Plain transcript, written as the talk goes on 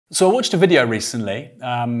So I watched a video recently.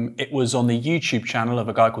 It was on the YouTube channel of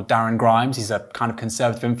a guy called Darren Grimes. He's a kind of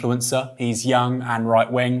conservative influencer. He's young and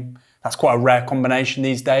right-wing. That's quite a rare combination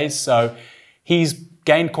these days. So he's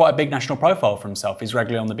gained quite a big national profile for himself. He's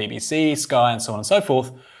regularly on the BBC, Sky, and so on and so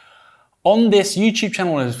forth. On this YouTube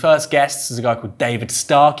channel, one of his first guests is a guy called David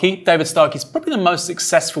Starkey. David Starkey is probably the most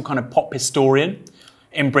successful kind of pop historian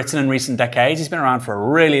in Britain in recent decades. He's been around for a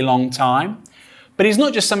really long time. But he's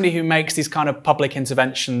not just somebody who makes these kind of public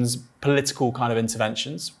interventions, political kind of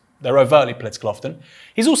interventions. They're overtly political often.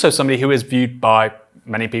 He's also somebody who is viewed by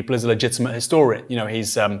many people as a legitimate historian. You know,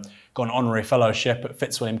 he's got an honorary fellowship at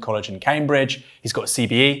Fitzwilliam College in Cambridge. He's got a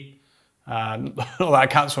CBE. Not that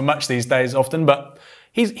counts for much these days often, but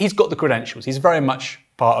he's got the credentials. He's very much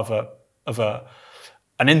part of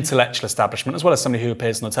an intellectual establishment, as well as somebody who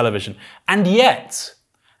appears on the television. And yet,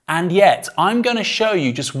 I'm going to show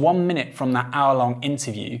you just 1 minute from that hour-long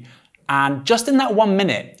interview. And just in that 1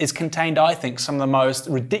 minute is contained, I think, some of the most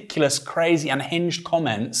ridiculous, crazy, unhinged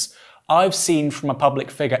comments I've seen from a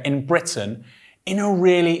public figure in Britain in a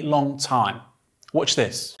really long time. Watch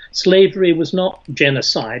this. Slavery was not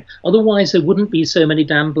genocide. Otherwise, there wouldn't be so many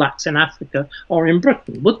damn blacks in Africa or in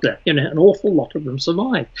Britain, would there? You know, an awful lot of them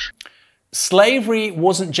survived. Slavery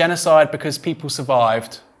wasn't genocide because people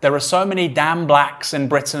survived. There are so many damn blacks in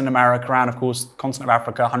Britain and America and, of course, the continent of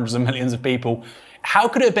Africa, hundreds of millions of people. How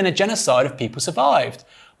could it have been a genocide if people survived?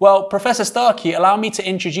 Well, Professor Starkey, allow me to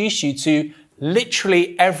introduce you to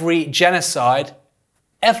literally every genocide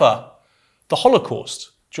ever. The Holocaust.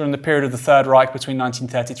 During the period of the Third Reich between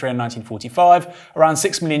 1933 and 1945, around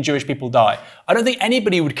 6 million Jewish people died. I don't think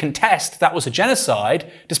anybody would contest that was a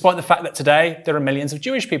genocide, despite the fact that today there are millions of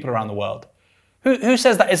Jewish people around the world. Who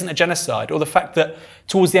says that isn't a genocide? Or the fact that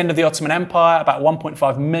towards the end of the Ottoman Empire, about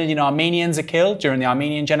 1.5 million Armenians are killed during the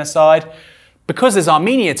Armenian genocide. Because there's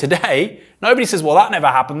Armenia today, nobody says, well, that never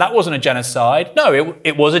happened, that wasn't a genocide. No,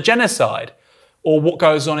 it was a genocide. Or what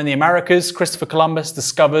goes on in the Americas, Christopher Columbus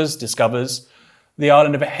discovers the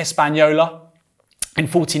island of Hispaniola in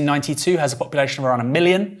 1492, has a population of around 1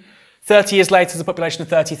 million. 30 years later, there's a population of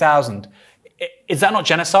 30,000. Is that not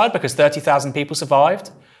genocide because 30,000 people survived?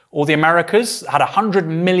 Or the Americas had 100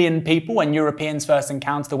 million people when Europeans first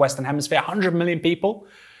encountered the Western Hemisphere, 100 million people.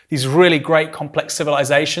 These really great complex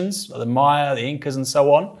civilizations, like the Maya, the Incas and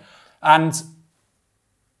so on. And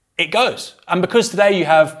it goes. And because today you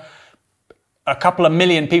have a couple of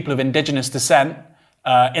million people of indigenous descent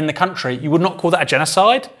in the country, you would not call that a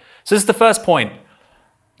genocide? So this is the first point.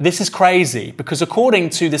 This is crazy because according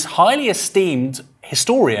to this highly esteemed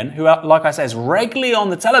historian who, like I said, is regularly on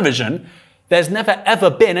the television, there's never ever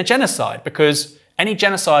been a genocide because any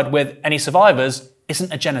genocide with any survivors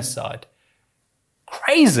isn't a genocide.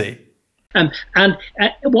 Crazy.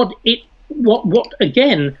 What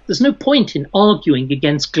again, there's no point in arguing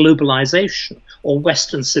against globalization or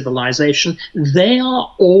Western civilization. They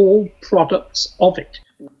are all products of it.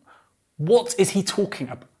 What is he talking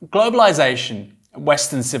about? Globalization,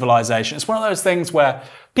 Western civilization. It's one of those things where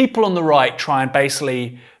people on the right try and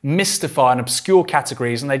basically mystify and obscure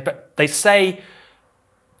categories, and they say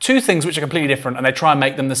two things which are completely different and they try and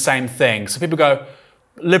make them the same thing. So people go,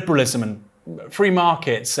 liberalism and free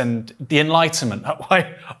markets and the Enlightenment. Wait,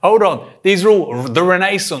 hold on. These are all the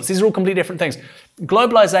Renaissance. These are all completely different things.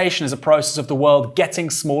 Globalization is a process of the world getting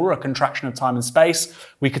smaller, a contraction of time and space.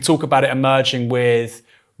 We could talk about it emerging with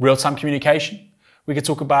real-time communication. We could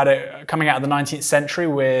talk about it coming out of the 19th century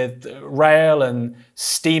with rail and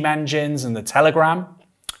steam engines and the telegram.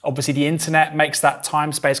 Obviously, the internet makes that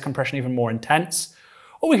time-space compression even more intense.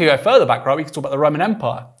 Or we could go further back, right? We could talk about the Roman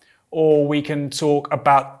Empire. Or we can talk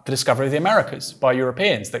about the discovery of the Americas by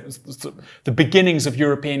Europeans, the beginnings of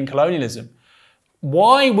European colonialism.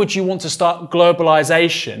 Why would you want to start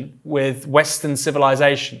globalization with Western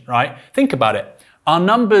civilization, right? Think about it. Our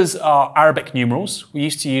numbers are Arabic numerals. We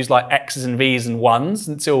used to use like X's and V's and ones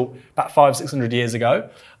until about 500-600 years ago.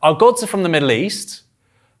 Our gods are from the Middle East.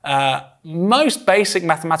 Most basic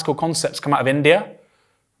mathematical concepts come out of India.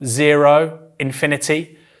 Zero,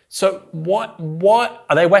 infinity. So what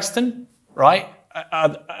are they Western, right?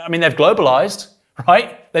 I mean, they've globalized,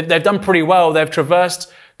 right? They've done pretty well. They've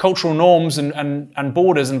traversed cultural norms and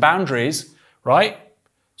borders and boundaries, right?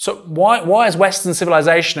 So why is Western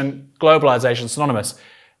civilization and globalization synonymous?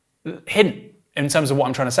 Hint, in terms of what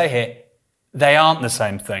I'm trying to say here, they aren't the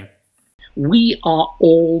same thing. We are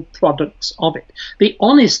all products of it. The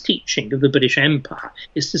honest teaching of the British Empire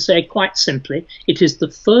is to say, quite simply, it is the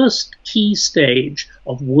first key stage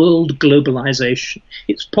of world globalization.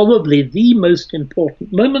 It's probably the most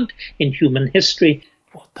important moment in human history.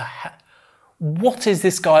 What the hell? What is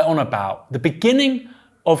this guy on about? The beginning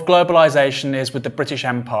of globalization is with the British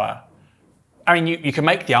Empire. I mean, you can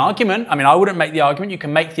make the argument. I mean, I wouldn't make the argument. You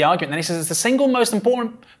can make the argument. And he says it's the single most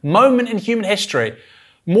important moment in human history.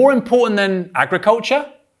 More important than agriculture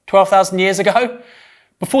 12,000 years ago.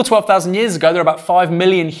 Before 12,000 years ago, there were about 5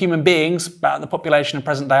 million human beings, about the population of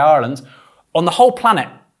present-day Ireland, on the whole planet.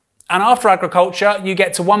 And after agriculture, you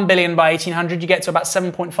get to 1 billion by 1800, you get to about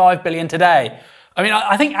 7.5 billion today. I mean,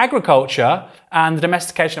 I think agriculture and the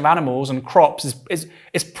domestication of animals and crops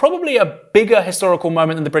is probably a bigger historical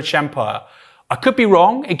moment than the British Empire. I could be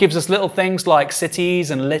wrong. It gives us little things like cities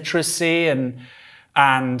and literacy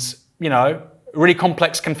and you know, really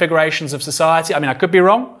complex configurations of society. I mean, I could be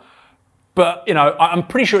wrong, but you know, I'm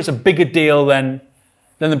pretty sure it's a bigger deal than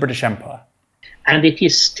the British Empire. And it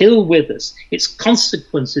is still with us. Its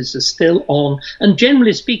consequences are still on, and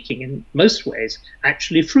generally speaking, in most ways,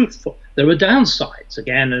 actually fruitful. There are downsides,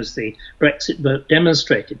 again, as the Brexit vote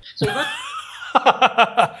demonstrated.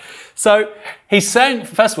 So he's saying,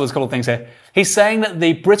 first of all, there's a couple of things here. He's saying that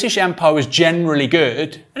the British Empire was generally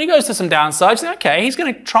good, and he goes to some downsides. Okay, he's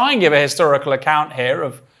going to try and give a historical account here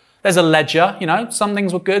of, there's a ledger, you know, some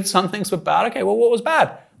things were good, some things were bad. Okay, well, what was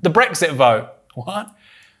bad? The Brexit vote. What?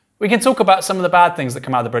 We can talk about some of the bad things that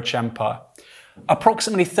come out of the British Empire.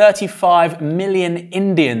 Approximately 35 million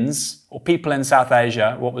Indians, or people in South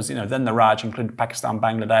Asia, what was, you know, then the Raj, including Pakistan,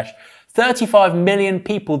 Bangladesh, 35 million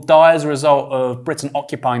people die as a result of Britain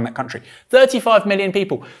occupying that country. 35 million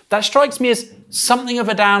people. That strikes me as something of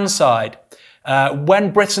a downside.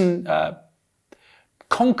 When Britain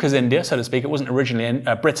conquers India, so to speak, it wasn't originally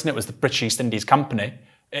Britain, it was the British East Indies Company.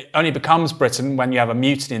 It only becomes Britain when you have a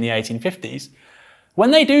mutiny in the 1850s.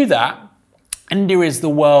 When they do that, India is the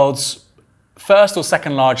world's first or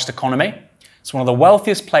second largest economy. It's one of the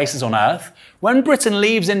wealthiest places on earth. When Britain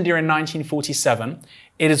leaves India in 1947,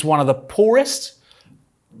 it is one of the poorest,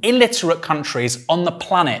 illiterate countries on the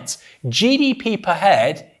planet. GDP per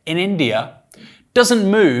head in India doesn't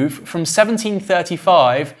move from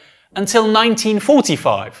 1735 until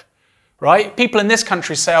 1945, right? People in this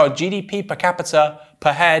country say, oh, GDP per capita,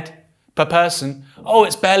 per head, per person, oh,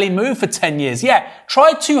 it's barely moved for 10 years. Yeah,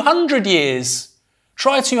 try 200 years.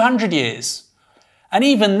 Try 200 years. And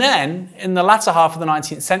even then, in the latter half of the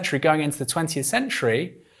 19th century, going into the 20th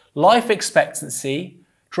century, life expectancy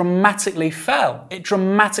dramatically fell. It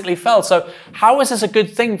dramatically fell. So how is this a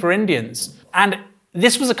good thing for Indians? And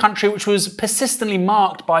this was a country which was persistently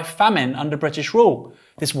marked by famine under British rule.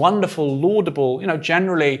 This wonderful, laudable, you know,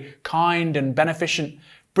 generally kind and beneficent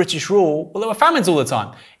British rule, well, there were famines all the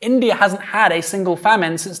time. India hasn't had a single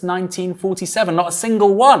famine since 1947, not a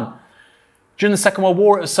single one. During the Second World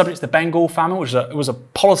War, it was subject to the Bengal famine, which was a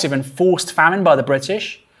policy of enforced famine by the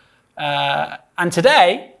British. And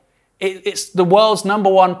today, it's the world's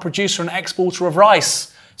 #1 producer and exporter of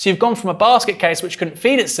rice. So you've gone from a basket case which couldn't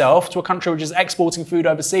feed itself to a country which is exporting food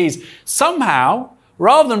overseas. Somehow,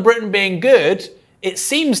 rather than Britain being good, it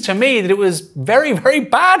seems to me that it was very, very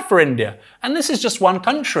bad for India. And this is just one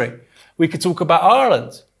country. We could talk about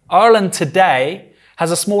Ireland. Ireland today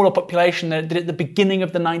has a smaller population than it did at the beginning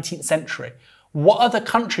of the 19th century. What other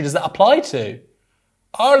country does that apply to?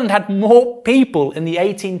 Ireland had more people in the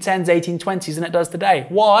 1810s, 1820s than it does today.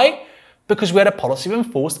 Why? Because we had a policy of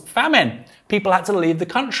enforced famine. People had to leave the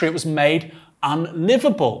country. It was made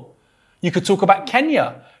unlivable. You could talk about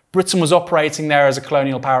Kenya. Britain was operating there as a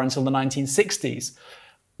colonial power until the 1960s.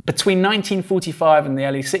 Between 1945 and the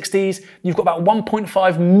early 60s, you've got about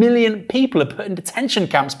 1.5 million people are put in detention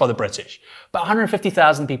camps by the British. About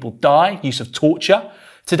 150,000 people die, use of torture.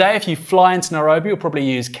 Today, if you fly into Nairobi, you'll probably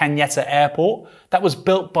use Kenyatta Airport. That was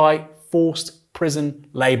built by forced prison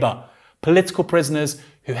labour. Political prisoners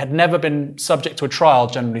who had never been subject to a trial,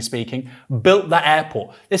 generally speaking, built that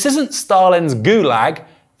airport. This isn't Stalin's gulag,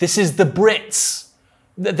 this is the Brits.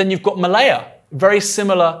 Then you've got Malaya, very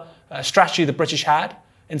similar strategy the British had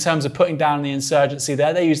in terms of putting down the insurgency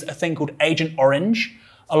there. They used a thing called Agent Orange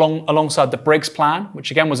alongside the Briggs Plan,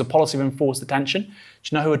 which again was a policy of enforced detention. Do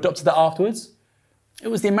you know who adopted that afterwards? It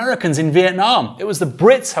was the Americans in Vietnam. It was the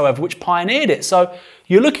Brits, however, which pioneered it. So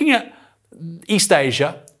you're looking at East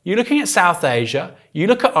Asia, you're looking at South Asia, you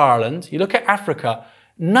look at Ireland, you look at Africa.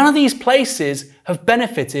 None of these places have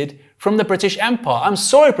benefited from the British Empire. I'm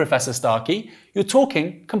sorry, Professor Starkey, you're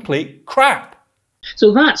talking complete crap.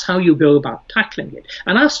 So that's how you go about tackling it.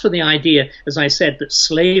 And as for the idea, as I said, that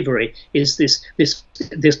slavery is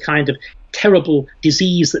this kind of terrible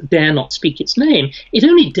disease that dare not speak its name. It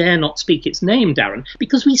only dare not speak its name, Darren,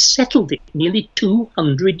 because we settled it nearly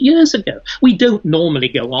 200 years ago. We don't normally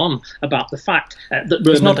go on about the fact that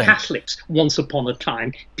Roman Catholics once upon a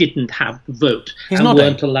time didn't have the vote and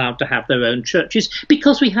weren't allowed to have their own churches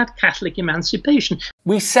because we had Catholic emancipation.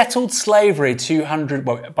 We settled slavery 200,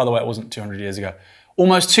 well, by the way, it wasn't 200 years ago,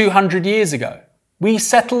 almost 200 years ago. We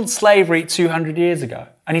settled slavery 200 years ago.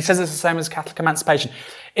 And he says it's the same as Catholic emancipation.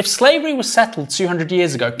 If slavery was settled 200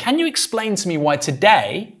 years ago, can you explain to me why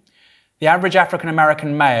today the average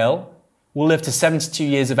African-American male will live to 72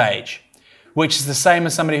 years of age, which is the same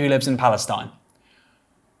as somebody who lives in Palestine?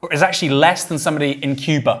 Or is actually less than somebody in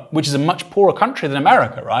Cuba, which is a much poorer country than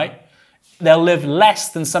America, right? They'll live less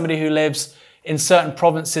than somebody who lives in certain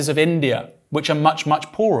provinces of India, which are much, much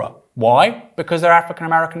poorer. Why? Because they're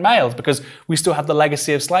African-American males, because we still have the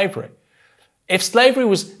legacy of slavery. If slavery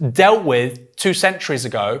was dealt with 2 centuries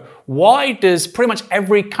ago, why does pretty much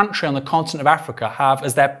every country on the continent of Africa have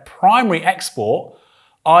as their primary export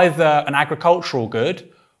either an agricultural good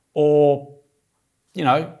or, you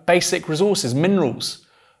know, basic resources, minerals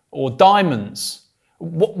or diamonds?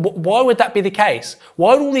 Why would that be the case?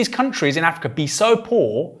 Why would all these countries in Africa be so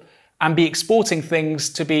poor and be exporting things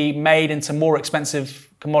to be made into more expensive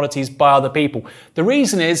commodities by other people? The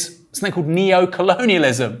reason is something called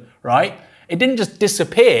neo-colonialism, right? It didn't just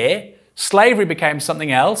disappear. Slavery became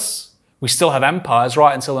something else. We still have empires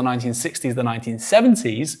right until the 1960s, the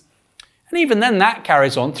 1970s. And even then that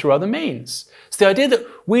carries on through other means. So the idea that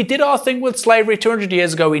we did our thing with slavery 200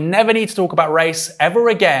 years ago, we never need to talk about race ever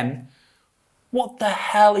again. What the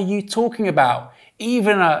hell are you talking about?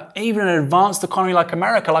 Even an advanced economy like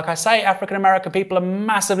America, like I say, African-American people are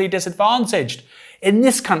massively disadvantaged. In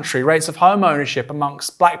this country, rates of home ownership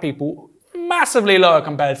amongst black people massively lower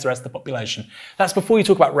compared to the rest of the population. That's before you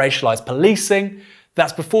talk about racialized policing.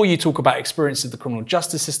 That's before you talk about experiences of the criminal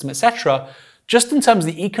justice system, etc. Just in terms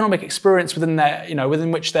of the economic experience within their,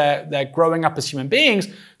 within which they're growing up as human beings,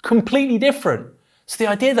 completely different. So the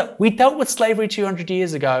idea that we dealt with slavery 200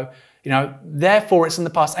 years ago, therefore it's in the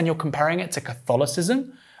past, and you're comparing it to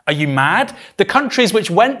Catholicism? Are you mad? The countries which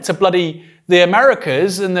went to bloody the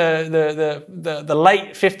Americas in the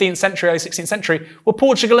late 15th century, early 16th century were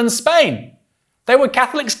Portugal and Spain. They were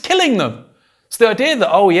Catholics killing them. So the idea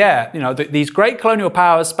that, these great colonial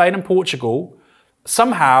powers, Spain and Portugal,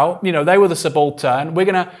 somehow, they were the subaltern. We're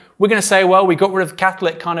gonna say, well, we got rid of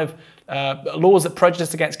Catholic kind of laws that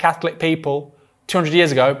prejudiced against Catholic people 200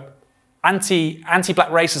 years ago. Anti-black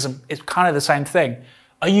racism is kind of the same thing.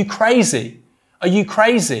 Are you crazy? Are you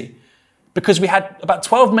crazy? Because we had about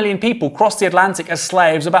 12 million people cross the Atlantic as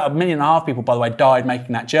slaves. About 1.5 million people, by the way, died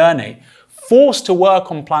making that journey. Forced to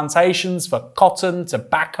work on plantations for cotton,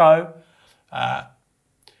 tobacco,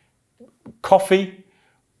 coffee,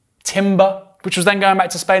 timber, which was then going back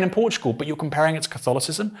to Spain and Portugal. But you're comparing it to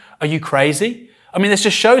Catholicism? Are you crazy? I mean, this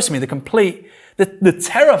just shows me the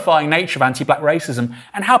terrifying nature of anti-black racism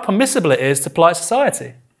and how permissible it is to polite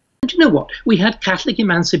society. And you know what? We had Catholic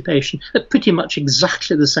emancipation at pretty much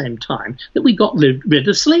exactly the same time that we got rid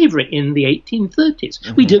of slavery in the 1830s.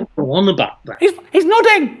 Mm-hmm. We don't go on about that. He's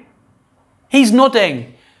nodding. He's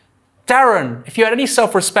nodding. Darren, if you had any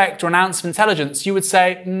self-respect or an ounce of intelligence, you would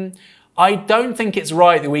say, I don't think it's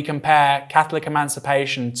right that we compare Catholic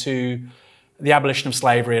emancipation to the abolition of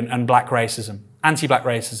slavery and black racism, anti-black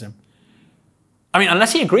racism. I mean,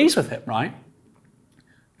 unless he agrees with him, right?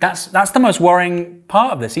 That's the most worrying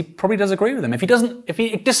part of this. He probably does agree with him. If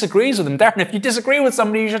he disagrees with him, Darren, if you disagree with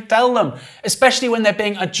somebody, you should tell them, especially when they're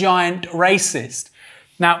being a giant racist.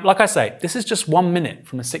 Now, like I say, this is just 1 minute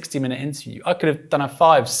from a 60-minute interview. I could have done a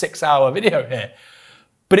 5-6 hour video here.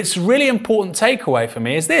 But it's a really important takeaway for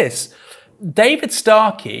me is this. David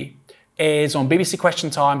Starkey is on BBC Question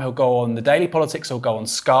Time. He'll go on The Daily Politics. He'll go on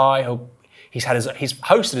Sky. He's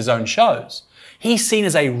hosted his own shows. He's seen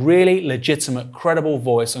as a really legitimate, credible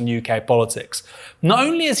voice on UK politics. Not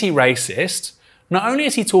only is he racist, not only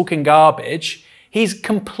is he talking garbage, he's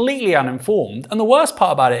completely uninformed. And the worst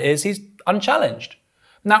part about it is he's unchallenged.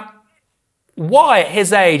 Now, why at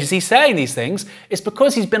his age is he saying these things? It's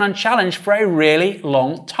because he's been unchallenged for a really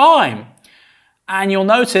long time. And you'll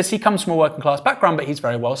notice he comes from a working class background, but he's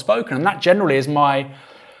very well spoken. And that generally is my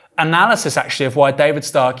analysis actually of why David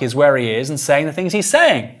Starkey is where he is and saying the things he's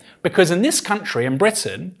saying. Because in this country, in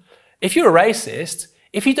Britain, if you're a racist,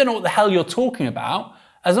 if you don't know what the hell you're talking about,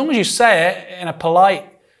 as long as you say it in a polite,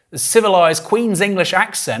 civilized Queen's English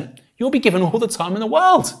accent, you'll be given all the time in the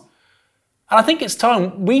world. And I think it's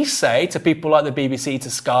time we say to people like the BBC,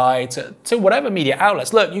 to Sky, to whatever media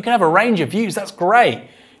outlets, look, you can have a range of views, that's great.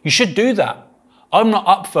 You should do that. I'm not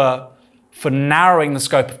up for narrowing the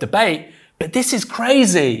scope of debate, But this is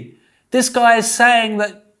crazy. This guy is saying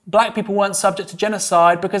that black people weren't subject to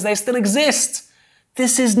genocide because they still exist.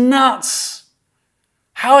 This is nuts.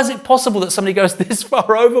 How is it possible that somebody goes this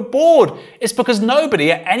far overboard? It's because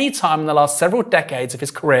nobody at any time in the last several decades of his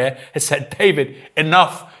career has said, David,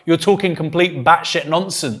 enough, you're talking complete batshit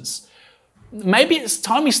nonsense. Maybe it's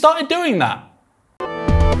time he started doing that.